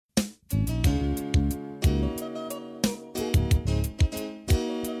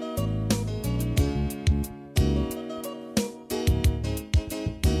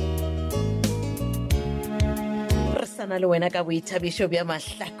na le wena ka boithabišo bja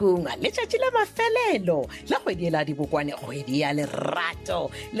mahlakong a letšatši la mafelelo la kgwedi la dibokwane kgwedi ya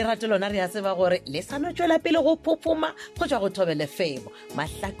lerato lona re a tseba gore le sa no tšwela pele go phophoma go tšwa go thobele femo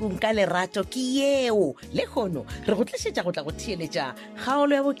mahlakong ka lerato ke yeo le kgono re go tlišetša go tla go theeletša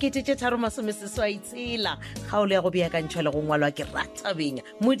kgaolo ya bokete tharo masomeseswai tshela kgaolo ya go beakantšhwa le go ngwalwa ke Ratabeng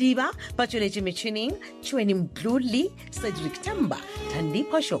Modiba ba tšweletše metšhineng Tšhweni Mdluli Cedric Tamba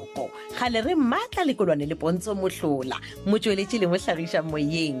Thandipo Shoko gale re matla lekolwane le pontsho mohlola motšweletši le mohlagiša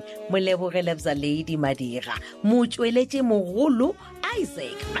moyeng molebogele bza Lady Madira motšweletši mogolo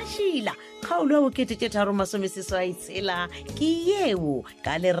Isaac Mashila kgaolo ya bokete tharo masomeseswai tshela ke yeo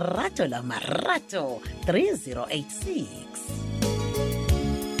ka lerato la marato 3086.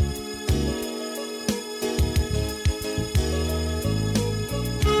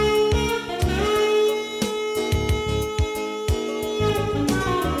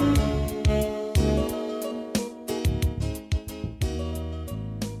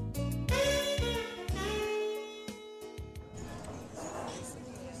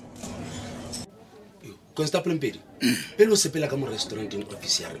 Constable Mpedi pele o sepela ka mo restauranteng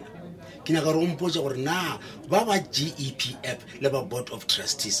office ya rena ke nyaka gore o mpotse gore na ba GEPF le ba board of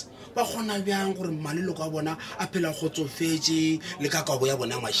trustees ba kgona bjang gore maleloko a bona a phela gotsofetse le ka kabo ya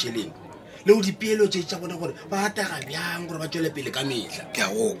bona masheleng le o dipeelo tša bona gore ba atega bjang gore ba tšwele pele ka mehla ke a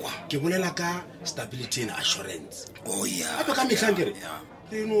go kwa ke bolela ka stability and assurance oh yeah ape ka mehla kere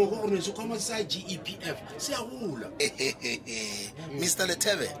no go ne se koma sa GEPF se a gola Mr.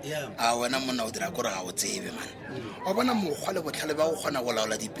 Letebe a wena monna o dira gore ga o tsebe man o bona mogwa le botlhale ba go kgona go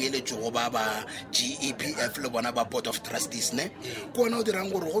laola dipeeletso go ba GEPF le bona ba board of trustees ne go ona o dirang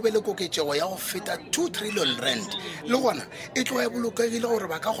gore go be le koketsego ya go feta 2 trillion rand le gona e tlo ya bolokegile gore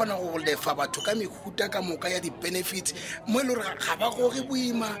ba ka kgona go lefa batho ka mehuta ka moka ya di-benefits mo e le gore ga ba goge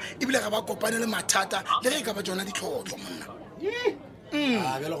boima ebile ga ba kopane le mathata le ge ka ba tsona ditlhotlho monna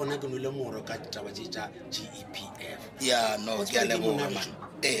bjale gona ke nole moro ka taba tša GEPF ya no ke a leboga man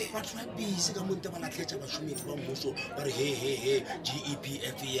batho ba busy ka monte ba latlhetša bašomedi ba mmuso ba re he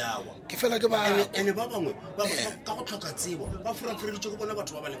GEPF yawa ke fela ke ba ene ba bangwe ka go tlhoka tsebo ba furafureditše go bona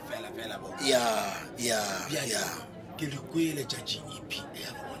batho ba ba lefela ya ke lekwele tša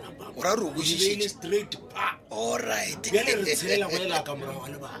GEPF o ra re o bile straight pa alright bjale re tshela go ela ka morago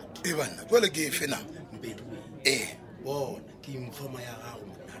le batho banna jwale ke fena Mpedi bona ke informa ya gago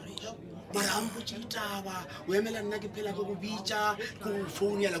monarešo mara a mpotse ditaba o emela nna ke phela ke go bitša ke go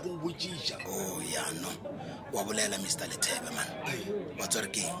founela ke go botšiša ya no wa bolela Mr. Letebe man wa tsware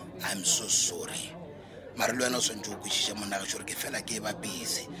ke I'm so sorry mara le wena o swantse o kwešiša monarešo gore ke fela ke ba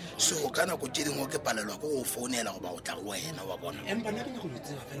busy so ka nako tše dingwe ke palelwa ke go founela goba go tla go wena wa bona empa nna ke nyako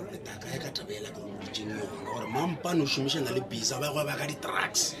tseba fela gore taka ya ka tabela ke go botšeng yona gore mampane o šomišana le bisa ba go ba ka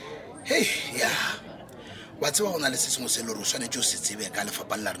di-trucks ya wa tseba go na le se sengwe se le gore o swanetse o se tsebe ka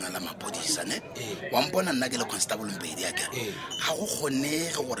lefapha le la rena la mapodisa ne wa mpona nna ke le constable Mpedi ya kere ga go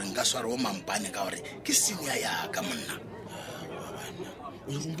kgonege gore nka sware o mampane ka gore ke senior yaka monna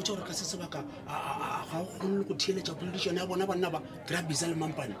o go mpotsa gore ka se sebaka ga o kgone le go theeletša poledišano ya bona banna ba kry-a bisa le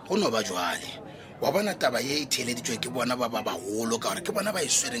mampane go no ba jwale wa bona taba ye e theeleditswe ke bona ba bagolo ka gore ke bona ba e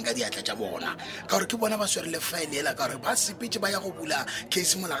swereng ka diatla tša bona ka gore ke bona ba swere le file ela ka gore ba sepetse ba ya go bula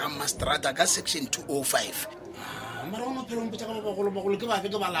case mola ga mastrata ka section 205 mara o maphelo mpotsa ka bagolo ke bafe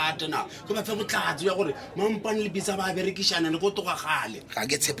ke ba latena ke ba fe botlatso ya gore mampane le bisa ba berekišana le ko toga gale ga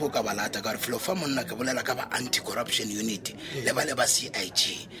ke tshepe o ka ba lata ka gore felo fa monna ke bolela ka ba anti-corruption unit le ba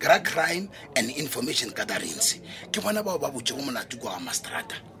CIG crime and information gatherings ke bona bao ba botse go molato kwa ga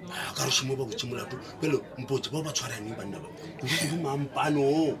mastrata ka re šimo ba botse molato pele mpotse ba ba tshwaraneng banna ba ke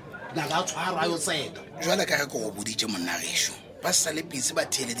mampano naka a tshwarwa yo tseka jwale ka ge ke go boditše monna gešo ba sa le busy ba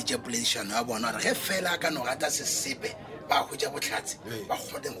theeleditše poledišano ya bona gore ge fela a ka no gata sesepe ba hwetša botlhatse ba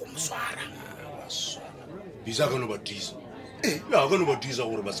kgoneng go moswara bisa ka no ba tisa ya ka no ba tisa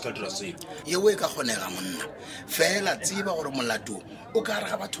gore ba se ka dira seo yeo e ka kgonega monna fela tseba gore molato o ka re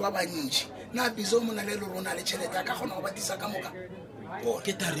ga batho ba bantši na bisa o mona le le rona le tšhelete a ka kgona go batisa ka moka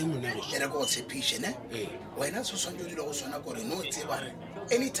ke tare monagešo ere ko go tshepiše ne wena se swantse o dile go swana kore no tseba re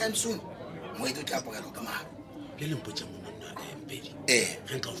anytime soon moeto tla apogelo ka maga ke lempotsa monna Mpedi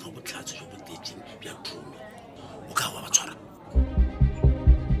ge nka o fa botlhatso jo botetšeng bja tumi o ka wa ba tshwara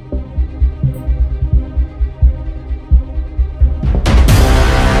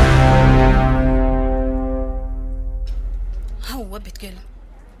wa Betgela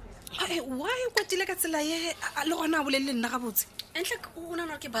why o kwatile ka tsela ye le gona a bolelele nna gabotse entle o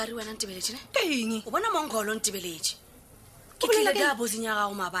nana ke ba re wena ntebeletse ne teng o bona mongolo ntebeletse ke tlile ka bozing ya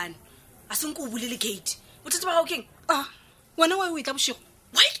gago mabane a seng ko o bulele gate bothata ba gago keng wena wa o itla bošego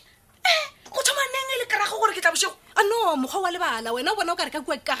wait go thoma neng e le karago gore ke tla bošego no mokgwa wa lebala wena o bona o ka re ka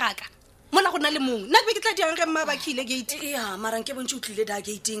kua ka gaka mola go na le mong nna be ke tla diang ge mma ba khile gate ya marang ke bontse o tlile da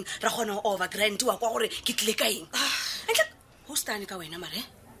gating ra gona go overgrant wa kwa gore ke tlile ka eng entle ho stane ka wena mare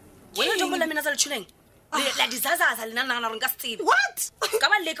wena jo mola mina tsa letshuleng la dizazaza lena nna re nka stebe what ka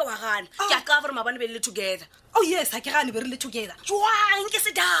ba leka wa gana ke a cover mabane be le together oh yes ha ke gane be re le together jwang ke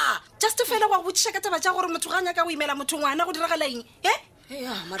se da just to fela wa botsha ka taba tsa gore motho ga nya ka go imela motho ngwana go diragala eng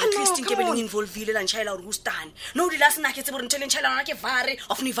ya mara at least ke be le involved ile la nchaila gore ho stane no di la sna ke tse bore ntele nchaila na ke vare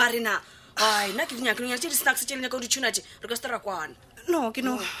of ni vare na ai nna ke dinya ke nya tse di snacks tse le nya ka di tuna tse re ka stara kwana no ke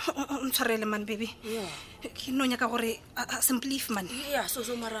no ntshwarele man baby ke no nya ka gore simply if man ya so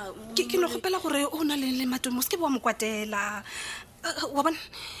mara ke no gopela gore o na le matomo se ke bo mokwatela wa bona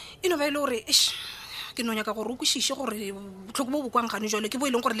ino ba ile gore ke no nya ka gore o kwishishe gore botlhoko bo bokwang gane jole ke bo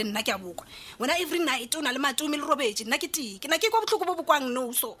ileng gore le nna ke a bokwa wena every night o na le matomi le robetse nna ke tiki nna ke kwa botlhoko bo bokwang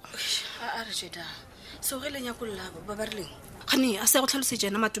no so a re jeda so ge le nya kulla ba ba rileng gane a se go tlhalosetse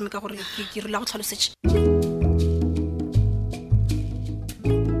ena matomi ka gore ke re la go tlhalosetse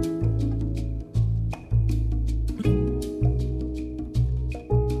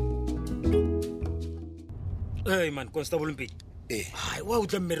Hey man, Constable Mpedi. Hai wa o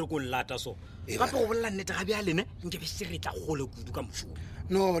tla mmereko lata so. Gape go bolla nnete ga bya lene nke be se re tla gole kudu ka mosho.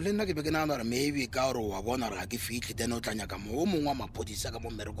 no le nna ke be ke nagana gore maybe ka gore wa bona gore ga ke fitlhe then o tlanya ka mo o mongwe wa maphodisa ka mo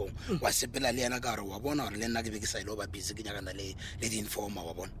mmerekong wa sepela le yena ka gore wa bona gore le nna ke be ke sa ile ba busy ke nyakana le di-informa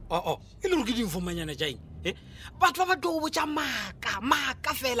wa bona e le gore ke di-informanyana jaeng batho ba ba tlo botsa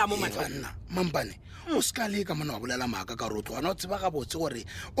maaka fela mo banna mampane o ska le ka mona wa bolela maaka ka gore o tlogana o tseba gabotse gore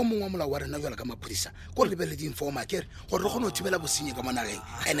o mongwe wa molao wa rena jwala ka maphodisa gore le be le di-informa kere gore re kgone go thibela bosenyi ka monageng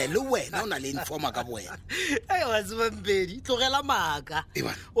and-e le wena o na le informa ka bowena wa tsebambedi tlogela maaka e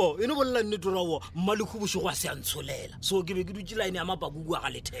ne bolela nnete raoa mmalekgobošego a se a ntsholela so ke be ke dutse line ya mapakuku a ga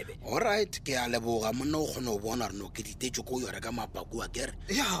lethebe alright ke a leboga monna o kgone go bona gore no ke ditetso ko yore ka mapaku a kere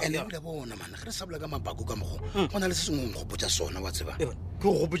and le bona mana ge re sa bola ka mapaku ka mogo go na le se sengwe nkgopotsa sona wa tseba ke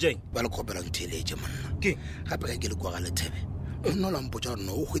go gopotsang ba le kgopela ntheeletse monna gape ga ke le kwa ga lethebe o nna la mpotsa gore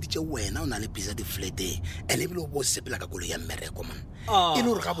no o hweditse wena o na le bisa di-flateng and ebile o bo o sepela ka kolo ya mmereko monna e le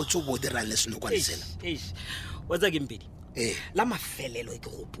gore ga botse o bo o dirang le senokwane sela wa tsa ke Mpedi la mafelelo e ke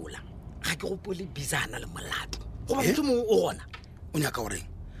gopola ga ke gopole bizana le molato go ba motho mongwe o gona o nyaka goreng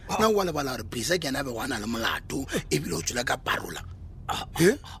na wa lebala gore bisa ke ena be go ana le molato ebile o tswela ka parola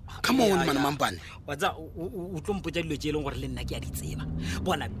come on mana mampane wa tsa o tlompotsa dilo tse e leng gore le nna ke a di tseba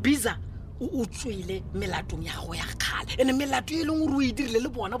bona bisa o tswile melatong ya go ya kgale ene melato e leng gore o e dirile le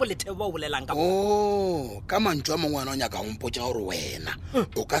bona bolethebe ba o bolelang ka ka mantso a mongwe wena o nyaka go mpotsa gore wena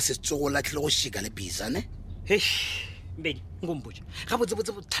o ka se tsogo latlhile go shika le bisa ne Mpedi ngompotsa ga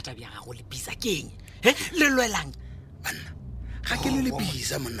botsebotse bothata bja gago le bisa ke eng le lwelang banna ga ke le le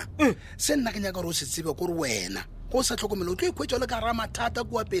bisa monna se nna ke nyaka gore o se tsebe kore wena go sa tlhokomele o tlo ikhwetsa le ka ra mathata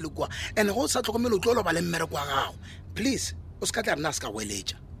kua pele kwa and go sa tlhokomele o tlo loba le mmereko wa gago please o se ka tla rena a se ka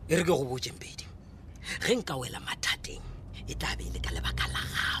weletša e re ke go botse Mpedi ge nka wela mathateng e tla be e le ka lebaka la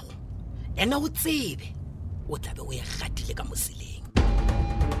gago ena o tsebe o tlabe o e gatile ka moseleng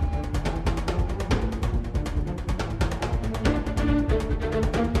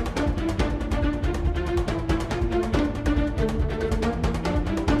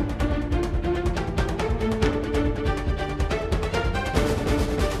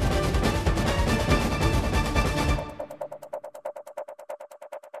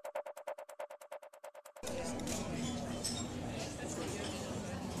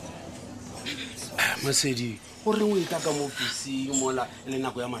Masedi o reng o e ka mo busy mola le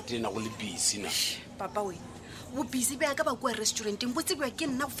nako ya matena go le busy na papa we bo busy be ka ba kwa restauranteng botse bja ke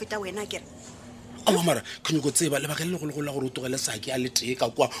nna go feta wena kere a mara ke nyoko tseba le ba ke le go la gore o togela saki a le tee ka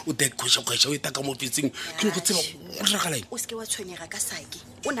kwa o te khosha o itaka mo busy ke nyoko tseba o ragalaeng o ske wa tshwenyega ka saki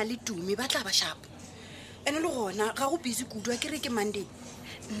o na le tumi ba tla ba shapo ene le gona ga go busy kudu a kere ke Monday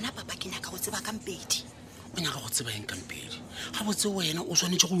nna papa ke nyaka go tseba ka Mpedi o nyaka go tseba eng ka Mpedi ga botse wena o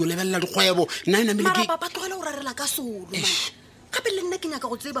swanetse go yo lebelela dikgwebo nna ena mele ke papa tlogela o rarela ka solo gape le nna ke nyaka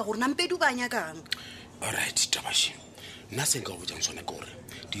go tseba gore na Mpedi o ba nyakang alright tabashi nna se nka go botsang sone ke gore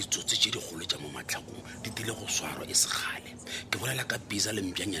ditsotsi tse digolo tsa mo matlhakong di tile go swarwa e segale ke bolela ka bisa le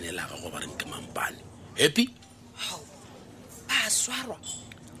mpyanyane la gago ba reng ke Mampane happy ba swarwa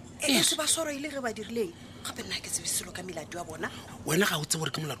e se ba swarwa ile ge ba dirileng gape nna ke tsebe selo ka melato wa bona wena ga o tsebe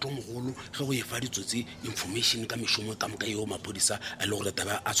gore ke molato o mogolo ge go efa ditsotsi information ka mešomo ka moka eo maphodisa a le gore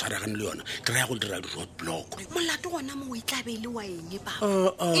taba a tshwaragane le yona ke raya go dira di-road block molato gona mo o itlabe le wa eng papa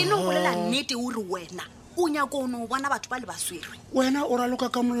e le golela nnete o re wena o nyako o no bona batho ba le baswerwe wena o raloka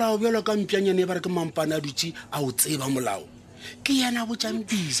ka molao bjalo ka mpyanyane ba re ke Mampane a dutse a o tseba molao ke yena botsang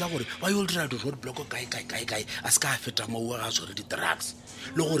Bisa gore ba yo dira road block kae a se ka feta mo a tshwere di-drugs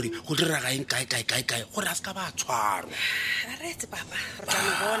le gore go dira gaeng kae gore a se ka ba tshwarwa a retse papa re tla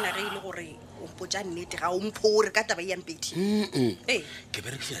mo bona ge ile gore o mpotsa nnete ga o mphore ka taba ya Mpedi ke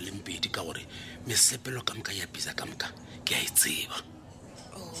berekisa le Mpedi ka gore mesepelo ka moka ya Bisa ka moka ke a e tseba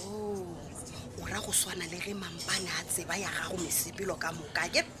o ra go swana le ge Mampane a tseba ya gago mesepelo ka moka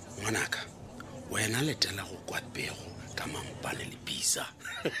ke ngwanaka wena letela go kwa pego ka Mampane le Bisa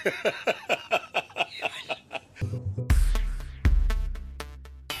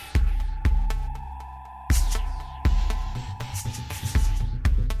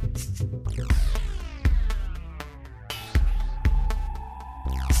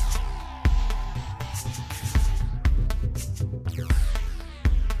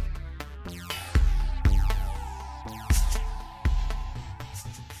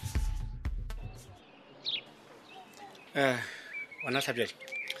Wana Tlhabjadi.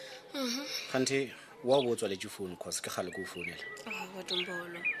 Kante wa bo tswaletse phone cause ke gale go founela. Wa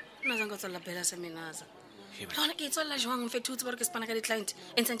Tombolo nna zanga tswala bela seminaza lona ke tswala jwang mfetutse ba re ke spana ka di-client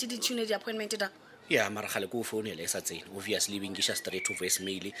and sentse di-tune di-appointment da Yeah, mara gale go founela sa tsene obviously being gisha straight to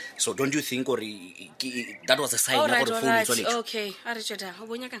voicemail, so don't you think or that was a sign ya gore phone tswaletse? Okay a re tsheta o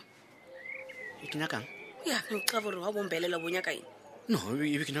bonya kang Ikina kang? ya ngicaba gore wa bombelela bonya kang No,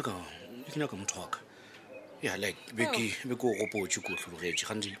 ikina ka mothoka. Yeah, like beke go gopotse go tlhologetse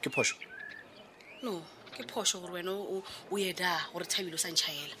gantsi ke phosho. no ke phosho gore wena o ye da gore Thabile o sa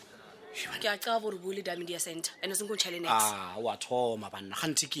ntšhaela ke a qaba gore bole da media center ene se nkontšhale next Wa thoma banna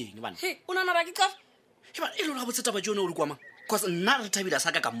gantsi ke eng banna? he o nana ra ke qaba Hiba e lona botseta ba jone o di kwama cause nna re Thabile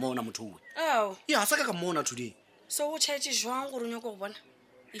sa ka mmona motho we. oh Yeah, sa ka mmona today. so o tšhaetse jwang gore o nyaka go bona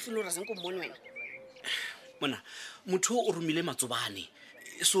if lo ra se nko mmone wena Mona motho o romile matsobane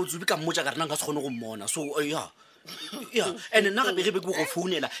so tsubi ka mmotsa ka rena ga se gone go mmona so yeah and nna ga be go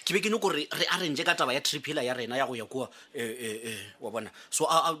founela ke be ke no gore re arrange ka taba ya trip hela ya rena ya go ya kwa wa bona so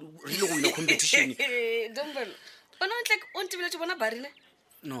re ile go ina competition Dombolo bona ntle o ntebile bona barine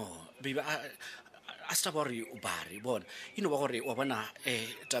no baby a sta ba re o bari bona ba gore wa bona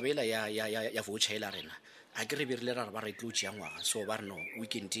tabela ya voucher hela rena a ke re be re ba re tlotse ya ngwaga so ba re no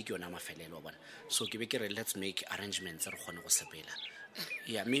weekend ke yona mafelelo bona so ke be ke re let's make arrangements re gone go sepela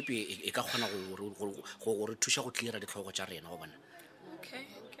yeah maybe e ka gona go re thusa go cleara ditlhogo tša rena go bona okay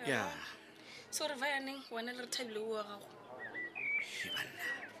yeah so re vayaneng wena le re Thabile o wa gago banna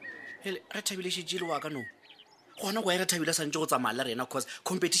hele re Thabile shejile wa ka no gona go ya re Thabile sa ntse go tsamaya le rena cause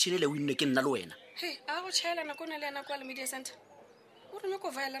competition le winne ke nna le wena he a go tšhaela nako na le yana kwa le media center o re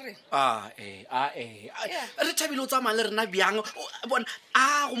nyako vaya le rena re Thabile o tsamaya le rena bjang bona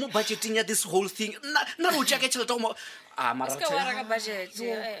go mo budgeting ya this whole thing nna re o tšea ke tšhelete go mara ska wa raka budget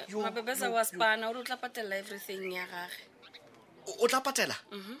mabebesa wa spana o re o tla patela everything ya gage o tla patela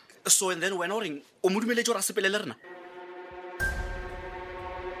so and then wena o reng o mo dumeletse gore a sepele le rena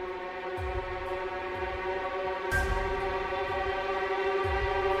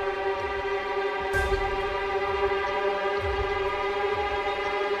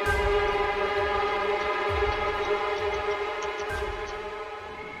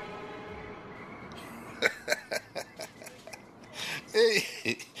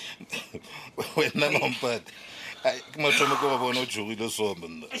wena Mampane ke mathomo ko ba bona o jogile so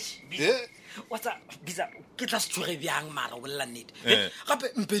monna What's Bisa ke tla se tsoge bjang mara o bolela nnete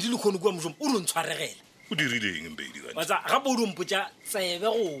gape Mpedi le kgone kwa mošomo o re ntshwaregela o dirileng Mpedi ka watsa gape o di mpotsa tsebe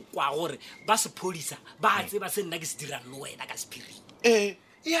go kwa gore ba sephodisa ba tseba se nna ke se dirang le wena ka sephiri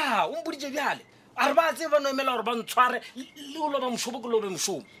ya o mpoditse bjale a re ba tseba no emela gore ba ntshware le o loba mošomo ke lobe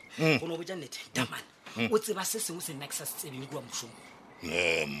mošomo go no botsa nnete tamane o tseba se sengwe se nna ke sa se tsebeng kwa mošomo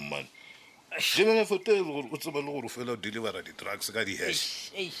man Jimmy Fotel o tseba le gore fela o delivera di-drugs ka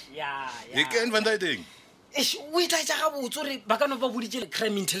di-hash you can find that thing o etaetsa gabotse gore ba ka no ba boditse le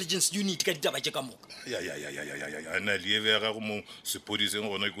crime intelligence unit ka ditaba tse ka moka ya ana lieve ya gago mo sepodiseng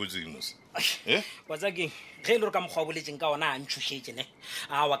gona kotsing mos watsa keng ge e le gore ka mokgwa o boletseng ka ona a ntšhošetse ne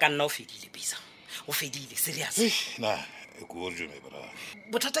wa ka nna o fedile Bisa o fedile serious na e ko Jimmy bra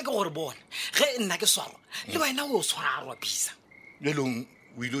bothata ke gore bona ge nna ke swarwa le wena o swarwa Bisa lelong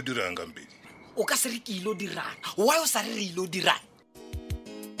o ile o dirang ka Mpedi o ka se re ke ile o dirang why o sa re re ile o dirang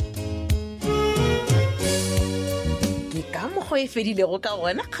ke ka mokgwa e fedilego ka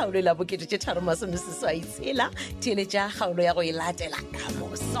gona kgaolo la bokete tše 3 masomeseswai tshela theeletša kgaolo ya go e latela ka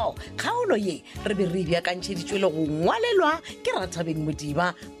moso lerato kgaolo ye re be re beakantšheditšwe le go ngwalelwa ke Rathabeng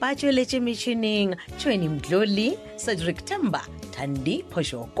Modiba ba tšweletše metšhineng Tšhweni Mdloli, Cedric Temba, Thandi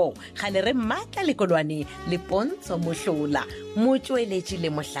Phoshoko, gale re Mmatla Lekolwane le Pontsho Mohlola, motšweletši le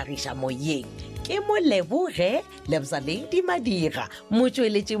mohlagiša moyeng ke Moleboge Lebza Lady Madira,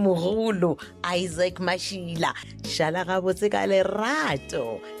 motšweletši mogolo Isaac Mashila. Šala gabotse ka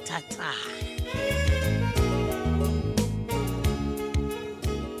lerato, thata.